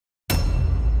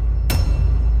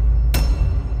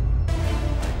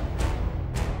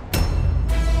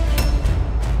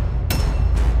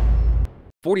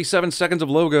47 seconds of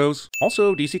logos.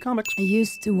 Also, DC Comics. I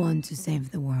used to want to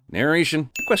save the world. Narration.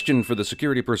 Question for the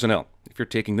security personnel. If you're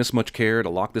taking this much care to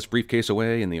lock this briefcase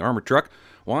away in the armored truck,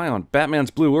 why on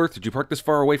Batman's blue earth did you park this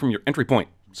far away from your entry point?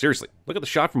 Seriously, look at the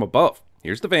shot from above.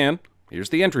 Here's the van. Here's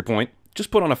the entry point.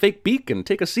 Just put on a fake beak and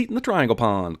take a seat in the triangle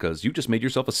pond, because you just made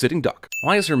yourself a sitting duck.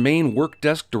 Why is her main work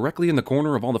desk directly in the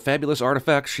corner of all the fabulous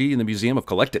artifacts she and the museum have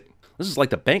collected? This is like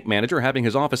the bank manager having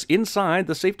his office inside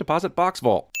the safe deposit box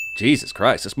vault. Jesus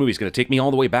Christ, this movie's gonna take me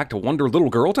all the way back to Wonder Little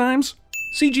Girl times?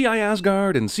 CGI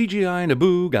Asgard and CGI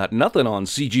Naboo got nothing on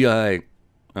CGI,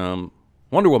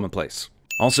 Wonder Woman place.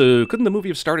 Also, couldn't the movie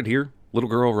have started here? Little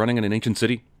girl running in an ancient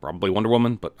city? Probably Wonder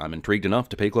Woman, but I'm intrigued enough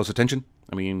to pay close attention.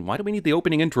 I mean, why do we need the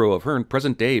opening intro of her in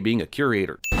present day being a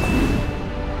curator?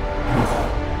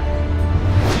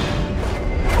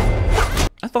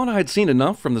 I thought I had seen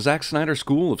enough from the Zack Snyder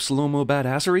school of slow-mo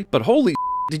badassery, but holy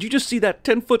did you just see that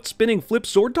 10-foot spinning flip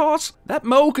sword toss? That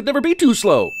mo could never be too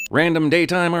slow. Random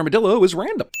daytime armadillo is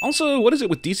random. Also, what is it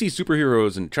with DC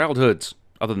superheroes and childhoods?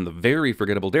 Other than the very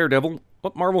forgettable Daredevil,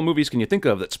 what Marvel movies can you think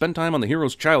of that spend time on the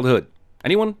hero's childhood?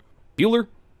 Anyone? Bueller?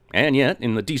 And yet,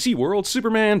 in the DC world,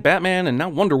 Superman, Batman, and now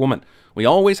Wonder Woman, we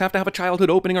always have to have a childhood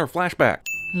opening or flashback.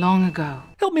 Long ago.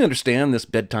 Help me understand this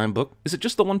bedtime book. Is it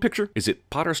just the one picture? Is it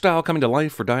Potter style coming to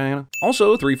life for Diana?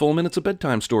 Also, 3 full minutes of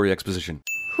bedtime story exposition.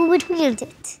 Who would wield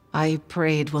it? I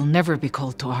prayed we'll never be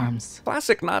called to arms.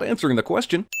 Classic not answering the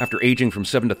question. After aging from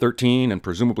 7 to 13 and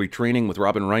presumably training with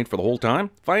Robin Wright for the whole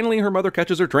time, finally her mother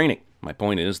catches her training. My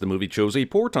point is, the movie chose a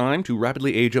poor time to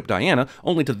rapidly age up Diana,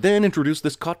 only to then introduce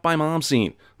this caught by mom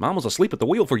scene. Mom was asleep at the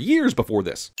wheel for years before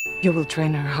this. You will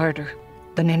train her harder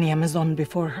than any Amazon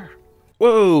before her.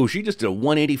 Whoa, she just did a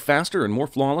 180 faster and more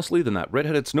flawlessly than that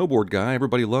redheaded snowboard guy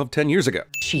everybody loved 10 years ago.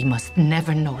 She must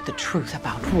never know the truth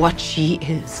about what she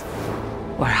is,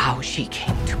 or how she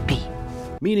came to be.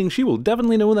 Meaning she will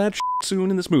definitely know that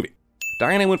soon in this movie.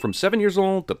 Diana went from 7 years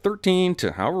old to 13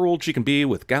 to however old she can be,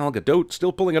 with Gal Gadot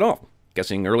still pulling it off.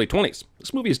 Guessing early 20s.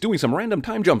 This movie is doing some random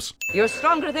time jumps. You're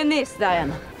stronger than this,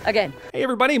 Diana. Again. Hey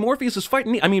everybody, Morpheus is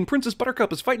fighting Princess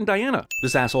Buttercup is fighting Diana.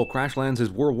 This asshole crash lands his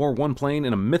World War I plane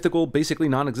in a mythical, basically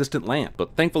non-existent land.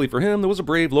 But thankfully for him, there was a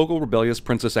brave, local, rebellious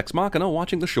Princess Ex Machina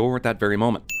watching the shore at that very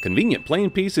moment. Convenient. Plane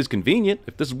piece is convenient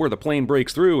if this is where the plane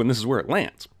breaks through and this is where it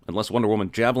lands. Unless Wonder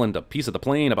Woman javelined a piece of the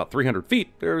plane about 300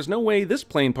 feet, there's no way this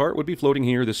plane part would be floating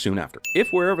here this soon after. If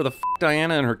wherever the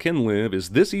Diana and her kin live is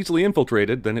this easily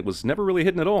infiltrated, then it was never really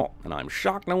hidden at all. And I'm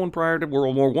shocked no one prior to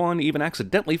World War I even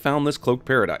accidentally found this cloaked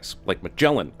paradise, like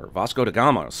Magellan or Vasco da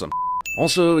Gama or some.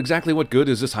 Also, exactly what good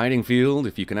is this hiding field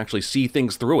if you can actually see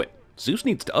things through it? Zeus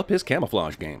needs to up his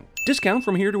camouflage game. Discount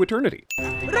from here to eternity.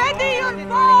 Ready your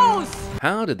bows!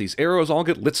 How did these arrows all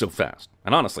get lit so fast?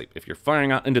 And honestly, if you're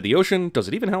firing out into the ocean, does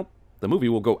it even help? The movie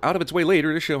will go out of its way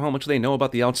later to show how much they know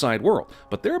about the outside world,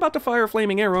 but they're about to fire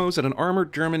flaming arrows at an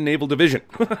armored German naval division.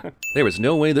 There is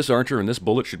no way this archer and this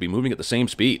bullet should be moving at the same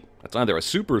speed. That's either a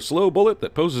super slow bullet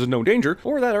that poses no danger,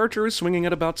 or that archer is swinging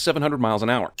at about 700 miles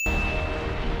an hour.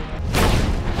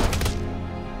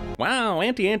 Wow,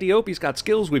 Auntie-Opie's got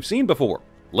skills we've seen before.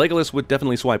 Legolas would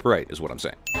definitely swipe right, is what I'm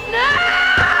saying.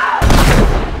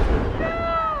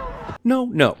 No!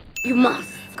 No. You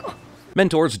must go.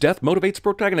 Mentor's death motivates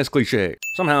protagonist cliché.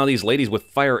 Somehow these ladies with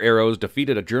fire arrows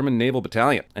defeated a German naval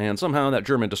battalion, and somehow that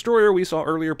German destroyer we saw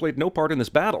earlier played no part in this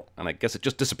battle, and I guess it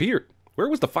just disappeared. Where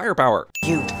was the firepower?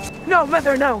 You. No,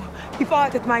 Mother, no. He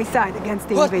fought at my side against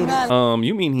the invaders.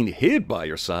 You mean he hid by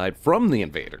your side from the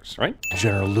invaders, right?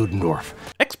 General Ludendorff.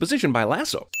 Exposition by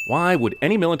Lasso. Why would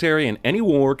any military in any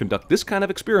war conduct this kind of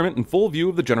experiment in full view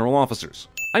of the general officers?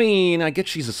 I mean, I get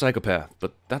she's a psychopath,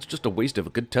 but that's just a waste of a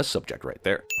good test subject right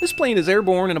there. This plane is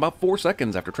airborne in about 4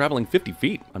 seconds after traveling 50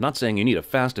 feet. I'm not saying you need a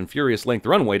fast and furious length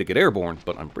runway to get airborne,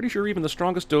 but I'm pretty sure even the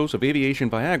strongest dose of aviation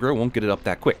Viagra won't get it up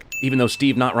that quick. Even though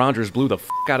Steve Not Rogers blew the f***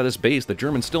 out of this base, the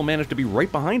Germans still managed to be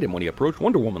right behind him when he approached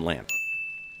Wonder Woman land.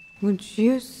 Would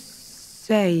you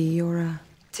say you're a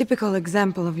typical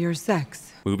example of your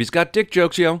sex? Movie's got dick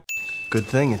jokes, yo. Good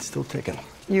thing it's still ticking.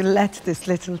 You let this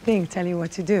little thing tell you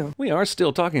what to do. We are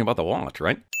still talking about the watch,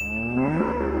 right?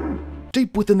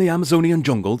 Deep within the Amazonian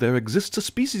jungle, there exists a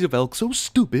species of elk so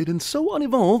stupid and so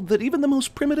unevolved that even the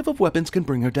most primitive of weapons can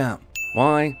bring her down.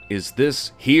 Why is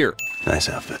this here? Nice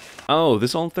outfit. Oh,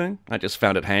 this old thing? I just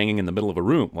found it hanging in the middle of a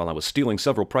room while I was stealing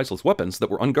several priceless weapons that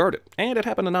were unguarded. And it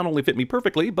happened to not only fit me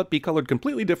perfectly, but be colored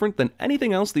completely different than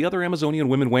anything else the other Amazonian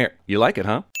women wear. You like it,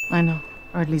 huh? I know.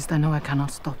 Or at least I know I cannot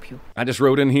stop you. I just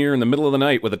rode in here in the middle of the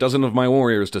night with a dozen of my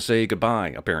warriors to say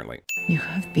goodbye, apparently. You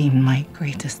have been my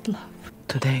greatest love.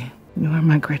 Today, you are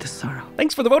my greatest sorrow.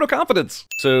 Thanks for the vote of confidence!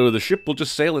 So the ship will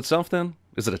just sail itself then?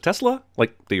 Is it a Tesla?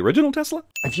 Like the original Tesla?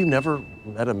 Have you never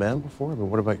met a man before? I mean,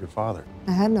 what about your father?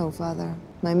 I had no father.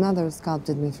 My mother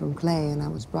sculpted me from clay, and I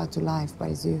was brought to life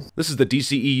by Zeus. This is the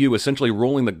DCEU essentially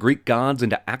rolling the Greek gods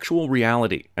into actual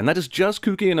reality, and that is just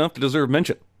kooky enough to deserve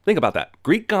mention. Think about that.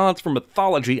 Greek gods from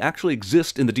mythology actually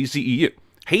exist in the DCEU.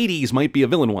 Hades might be a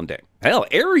villain one day. Hell,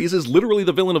 Ares is literally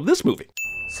the villain of this movie.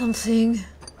 Something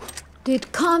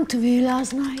did come to me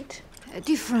last night. A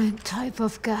different type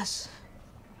of gas.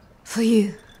 For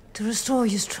you, to restore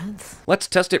your strength. Let's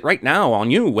test it right now on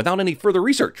you without any further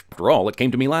research. After all, it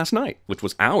came to me last night, which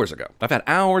was hours ago. I've had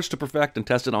hours to perfect and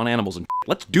test it on animals and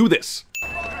let's do this.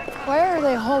 Why are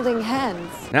they holding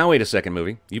hands? Now wait a second,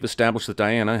 movie. You've established that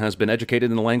Diana has been educated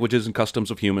in the languages and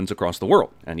customs of humans across the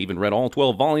world, and even read all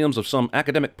 12 volumes of some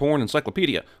academic porn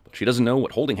encyclopedia, but she doesn't know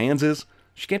what holding hands is?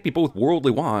 She can't be both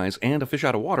worldly wise and a fish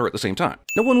out of water at the same time.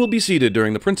 No one will be seated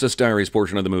during the Princess Diaries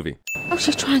portion of the movie. Oh,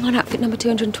 she's trying on outfit number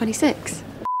 226.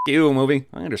 You, movie.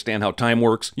 I understand how time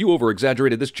works. You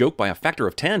over-exaggerated this joke by a factor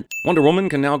of 10. Wonder Woman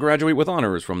can now graduate with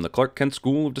honors from the Clark Kent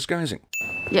School of Disguising.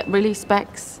 Yeah, really,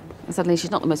 Specs? And suddenly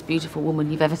she's not the most beautiful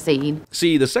woman you've ever seen.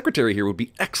 See, the secretary here would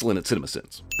be excellent at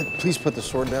CinemaSins. Please put the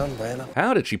sword down, Diana.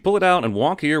 How did she pull it out and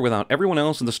walk here without everyone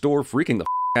else in the store freaking the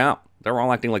out? They're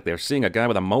all acting like they're seeing a guy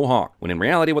with a mohawk, when in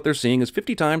reality what they're seeing is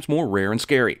 50 times more rare and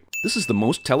scary. This is the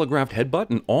most telegraphed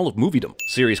headbutt in all of moviedom.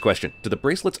 Serious question, do the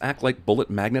bracelets act like bullet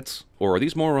magnets? Or are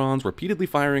these morons repeatedly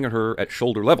firing at her at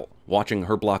shoulder level, watching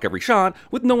her block every shot,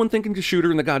 with no one thinking to shoot her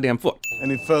in the goddamn foot?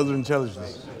 Any further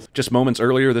intelligence? Just moments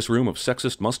earlier, this room of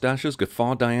sexist mustaches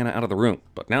guffawed Diana out of the room,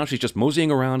 but now she's just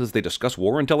moseying around as they discuss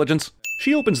war intelligence.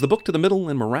 She opens the book to the middle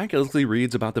and miraculously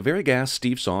reads about the very gas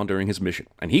Steve saw during his mission,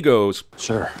 and he goes,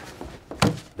 Sir,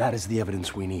 that is the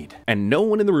evidence we need. And no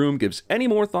one in the room gives any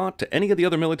more thought to any of the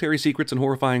other military secrets and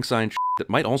horrifying science that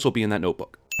might also be in that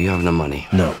notebook. You have no money.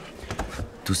 No.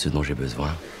 Tout ce dont j'ai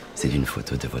besoin, c'est d'une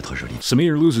photo de votre jolie.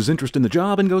 Samir loses interest in the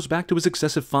job and goes back to his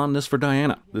excessive fondness for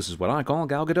Diana. This is what I call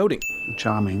Gal Gadoting.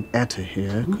 Charming Etta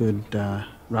here could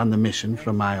run the mission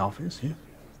from my office here.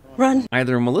 Run.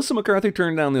 Either Melissa McCarthy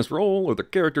turned down this role, or the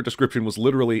character description was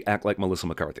literally act like Melissa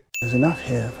McCarthy. There's enough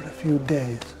here for a few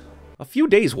days. A few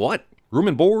days what? Room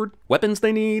and board? Weapons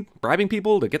they need? Bribing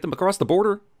people to get them across the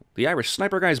border? The Irish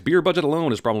sniper guy's beer budget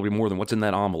alone is probably more than what's in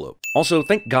that envelope. Also,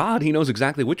 thank God he knows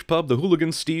exactly which pub the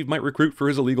hooligans Steve might recruit for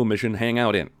his illegal mission hang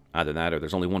out in. Either that or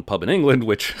there's only one pub in England,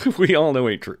 which we all know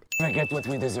ain't true. I get what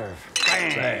we deserve.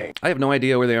 I have no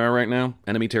idea where they are right now,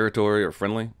 enemy territory or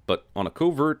friendly, but on a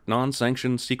covert,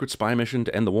 non-sanctioned, secret spy mission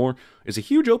to end the war, is a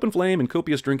huge open flame and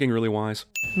copious drinking really wise?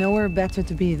 Nowhere better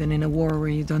to be than in a war where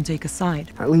you don't take a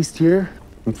side. At least here,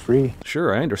 I'm free.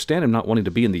 Sure, I understand him not wanting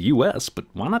to be in the US, but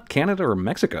why not Canada or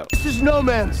Mexico? This is no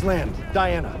man's land,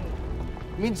 Diana.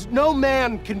 It means no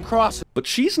man can cross it. But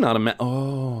she's not a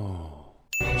Oh.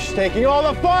 She's taking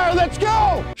all the fire, let's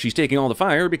go! She's taking all the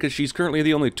fire because she's currently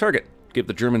the only target. Give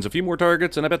the Germans a few more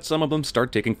targets and I bet some of them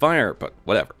start taking fire, but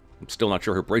whatever. I'm still not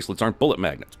sure her bracelets aren't bullet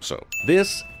magnets, so.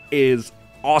 This is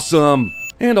awesome!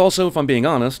 And also, if I'm being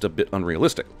honest, a bit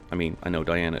unrealistic. I mean, I know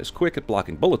Diana is quick at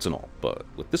blocking bullets and all, but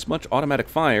with this much automatic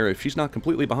fire, if she's not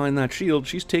completely behind that shield,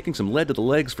 she's taking some lead to the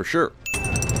legs for sure.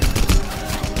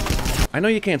 I know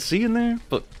you can't see in there,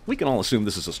 but we can all assume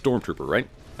this is a stormtrooper, right?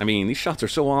 I mean, these shots are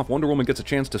so off, Wonder Woman gets a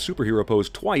chance to superhero pose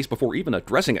twice before even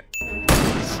addressing it.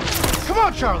 Come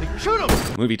on, Charlie, shoot him!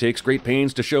 The movie takes great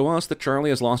pains to show us that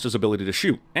Charlie has lost his ability to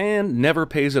shoot, and never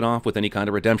pays it off with any kind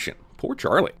of redemption. Poor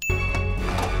Charlie.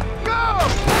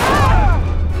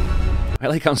 I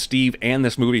like how Steve and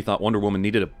this movie thought Wonder Woman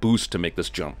needed a boost to make this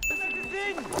jump.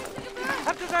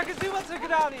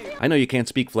 I know you can't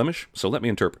speak Flemish, so let me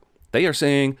interpret. They are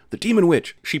saying, the demon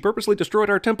witch, she purposely destroyed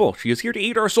our temple. She is here to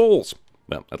eat our souls.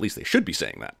 Well, at least they should be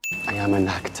saying that. I am an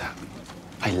actor.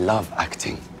 I love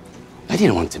acting. I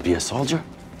didn't want to be a soldier.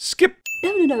 Skip.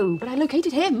 No, but I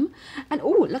located him. And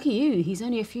oh, lucky you, he's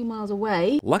only a few miles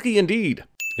away. Lucky indeed.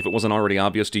 If it wasn't already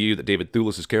obvious to you that David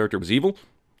Thewlis' character was evil,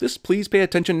 this please pay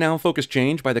attention now focus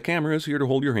change by the camera is here to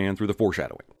hold your hand through the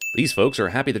foreshadowing. These folks are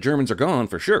happy the Germans are gone,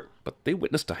 for sure, but they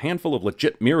witnessed a handful of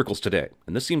legit miracles today,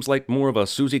 and this seems like more of a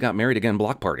Susie got married again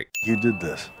block party. You did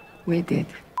this. We did.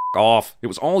 Off. It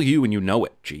was all you and you know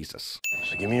it. Jesus.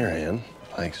 So give me your hand,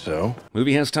 like so.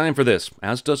 Movie has time for this,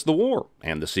 as does the war,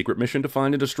 and the secret mission to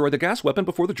find and destroy the gas weapon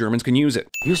before the Germans can use it.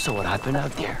 You saw what happened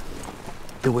out there.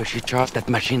 The way she charged that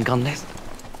machine gun nest.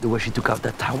 The way she took out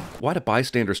that tower. Why do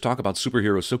bystanders talk about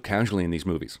superheroes so casually in these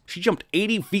movies? She jumped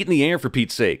 80 feet in the air, for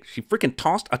Pete's sake. She freaking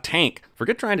tossed a tank.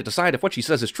 Forget trying to decide if what she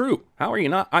says is true. How are you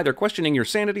not either questioning your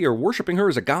sanity or worshipping her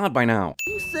as a god by now?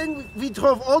 You saying we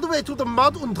drove all the way to the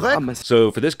mud and dreck? So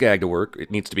for this gag to work,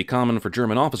 it needs to be common for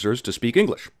German officers to speak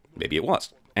English. Maybe it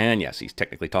was. And yes, he's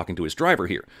technically talking to his driver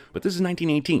here, but this is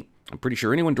 1918. I'm pretty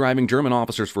sure anyone driving German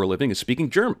officers for a living is speaking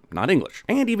German, not English.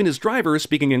 And even his driver is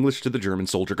speaking English to the German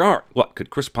soldier guard. What, could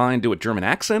Chris Pine do a German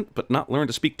accent, but not learn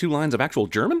to speak 2 lines of actual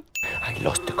German? I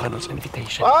lost the colonel's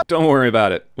invitation. Don't worry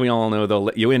about it. We all know they'll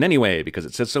let you in anyway, because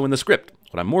it says so in the script.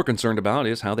 What I'm more concerned about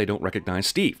is how they don't recognize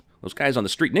Steve. Those guys on the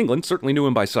street in England certainly knew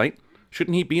him by sight.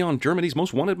 Shouldn't he be on Germany's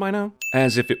Most Wanted by now?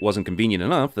 As if it wasn't convenient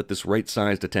enough that this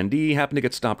right-sized attendee happened to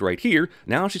get stopped right here,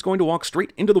 now she's going to walk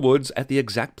straight into the woods at the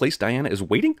exact place Diana is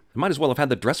waiting? They might as well have had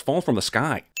the dress fall from the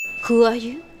sky. Who are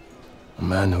you? A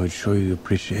man who would show you the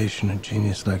appreciation a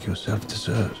genius like yourself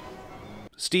deserves.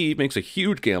 Steve makes a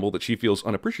huge gamble that she feels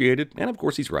unappreciated, and of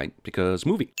course he's right, because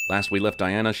movie. Last we left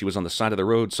Diana, she was on the side of the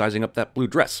road sizing up that blue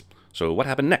dress. So what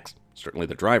happened next? Certainly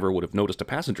the driver would have noticed a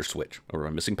passenger switch, or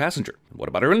a missing passenger. And what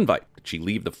about her invite? Did she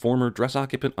leave the former dress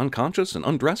occupant unconscious and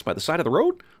undressed by the side of the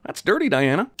road? That's dirty,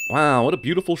 Diana. Wow, what a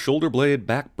beautiful shoulder blade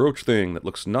back brooch thing that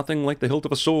looks nothing like the hilt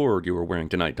of a sword you were wearing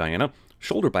tonight, Diana.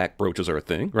 Shoulder back brooches are a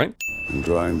thing, right?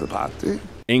 Enjoying the party?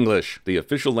 English, the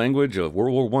official language of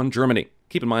World War I Germany.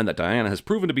 Keep in mind that Diana has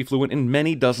proven to be fluent in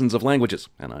many dozens of languages,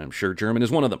 and I'm sure German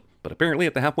is one of them. But apparently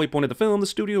at the halfway point of the film, the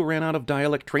studio ran out of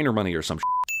dialect trainer money or some shit.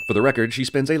 For the record, she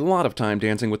spends a lot of time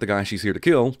dancing with the guy she's here to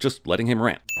kill, just letting him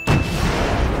rant.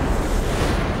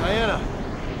 Diana,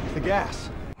 the gas.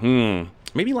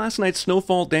 Maybe last night's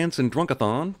snowfall dance and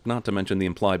drunkathon, not to mention the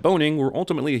implied boning, were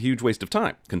ultimately a huge waste of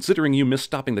time, considering you missed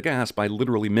stopping the gas by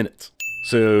literally minutes.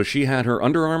 So she had her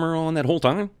Under Armour on that whole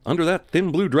time, under that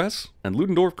thin blue dress, and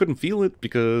Ludendorff couldn't feel it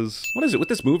because... What is it with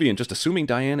this movie and just assuming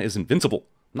Diana is invincible?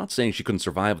 I'm not saying she couldn't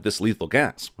survive this lethal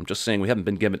gas. I'm just saying we haven't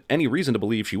been given any reason to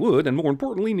believe she would, and more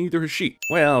importantly, neither has she.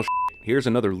 Well, here's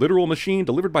another literal machine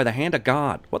delivered by the hand of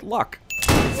God. What luck.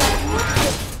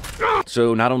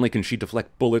 So not only can she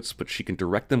deflect bullets, but she can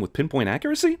direct them with pinpoint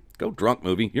accuracy? Go drunk,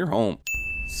 movie. You're home.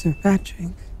 Sir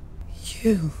Patrick,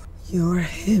 you're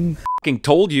him. Fucking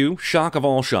told you, shock of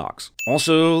all shocks.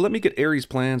 Also, let me get Ares'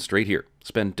 plan straight here.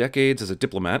 Spend decades as a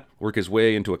diplomat, work his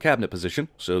way into a cabinet position,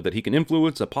 so that he can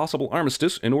influence a possible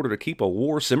armistice in order to keep a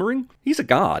war simmering? He's a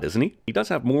god, isn't he? He does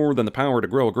have more than the power to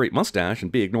grow a great mustache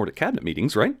and be ignored at cabinet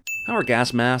meetings, right? How are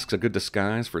gas masks a good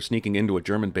disguise for sneaking into a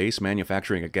German base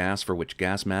manufacturing a gas for which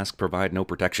gas masks provide no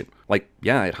protection? Like,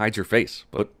 yeah, it hides your face,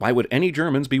 but why would any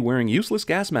Germans be wearing useless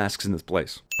gas masks in this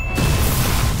place?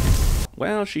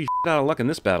 Well, she out of luck in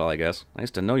this battle, I guess. Nice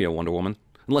to know you, Wonder Woman.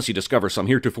 Unless you discover some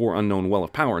heretofore unknown well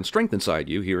of power and strength inside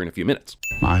you here in a few minutes.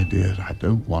 My dear, I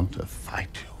don't want to fight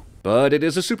you. But it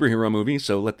is a superhero movie,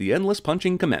 so let the endless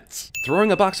punching commence.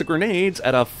 Throwing a box of grenades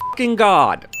at a fucking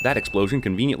god! That explosion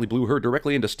conveniently blew her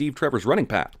directly into Steve Trevor's running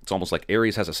path. It's almost like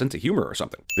Ares has a sense of humor or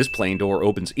something. This plane door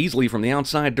opens easily from the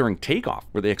outside during takeoff.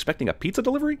 Were they expecting a pizza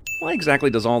delivery? Why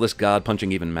exactly does all this god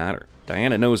punching even matter?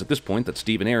 Diana knows at this point that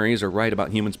Steve and Ares are right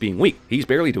about humans being weak. He's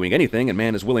barely doing anything and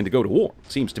man is willing to go to war.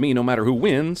 Seems to me no matter who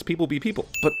wins, people be people.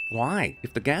 But why?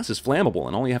 If the gas is flammable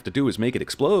and all you have to do is make it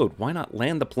explode, why not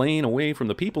land the plane away from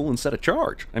the people and set a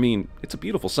charge? I mean, it's a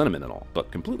beautiful sentiment and all,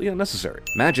 but completely unnecessary.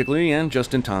 Magically, and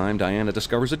just in time, Diana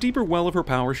discovers a deeper well of her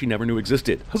power she never knew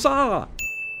existed. Huzzah!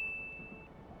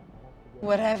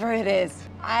 Whatever it is,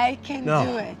 I can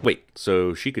do it. Wait,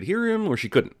 so she could hear him or she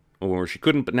couldn't? Or she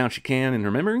couldn't, but now she can in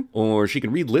her memory? Or she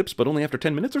can read lips, but only after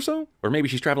 10 minutes or so? Or maybe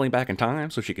she's traveling back in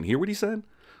time so she can hear what he said?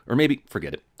 Or maybe,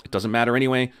 forget it. It doesn't matter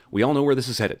anyway. We all know where this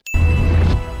is headed.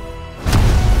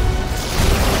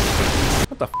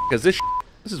 What the f*** is this shit?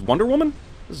 This is Wonder Woman?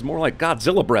 This is more like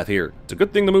Godzilla breath here. It's a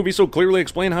good thing the movie so clearly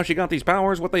explained how she got these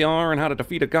powers, what they are, and how to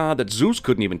defeat a god that Zeus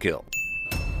couldn't even kill.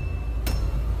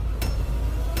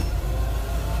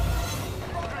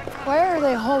 Why are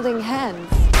they holding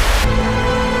hands?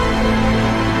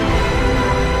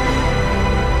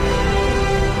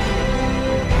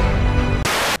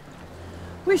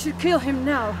 We should kill him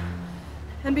now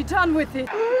and be done with it.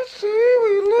 I say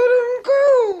we let him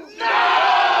go.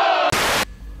 No!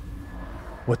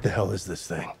 What the hell is this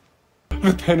thing?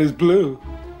 The pen is blue.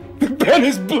 The pen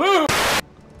is blue!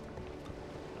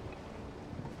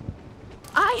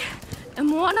 I am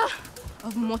Moana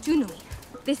of Motunui.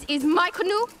 This is my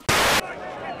canoe.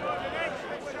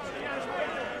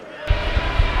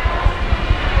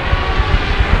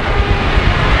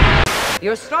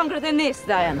 You're stronger than this,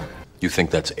 Diana. You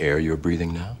think that's air you're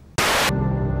breathing now?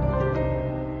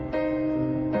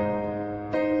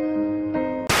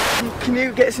 Can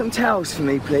you get some towels for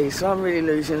me, please? I'm really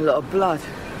losing a lot of blood.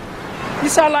 You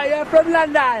sound like you're from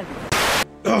London.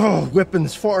 Oh,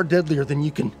 whipping's far deadlier than you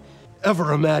can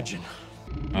ever imagine.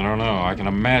 I don't know. I can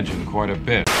imagine quite a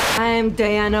bit. I am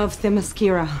Diana of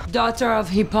Themyscira, daughter of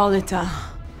Hippolyta.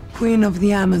 Queen of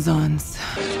the Amazons.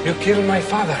 You killed my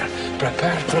father.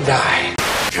 Prepare to die.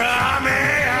 Come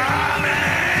in!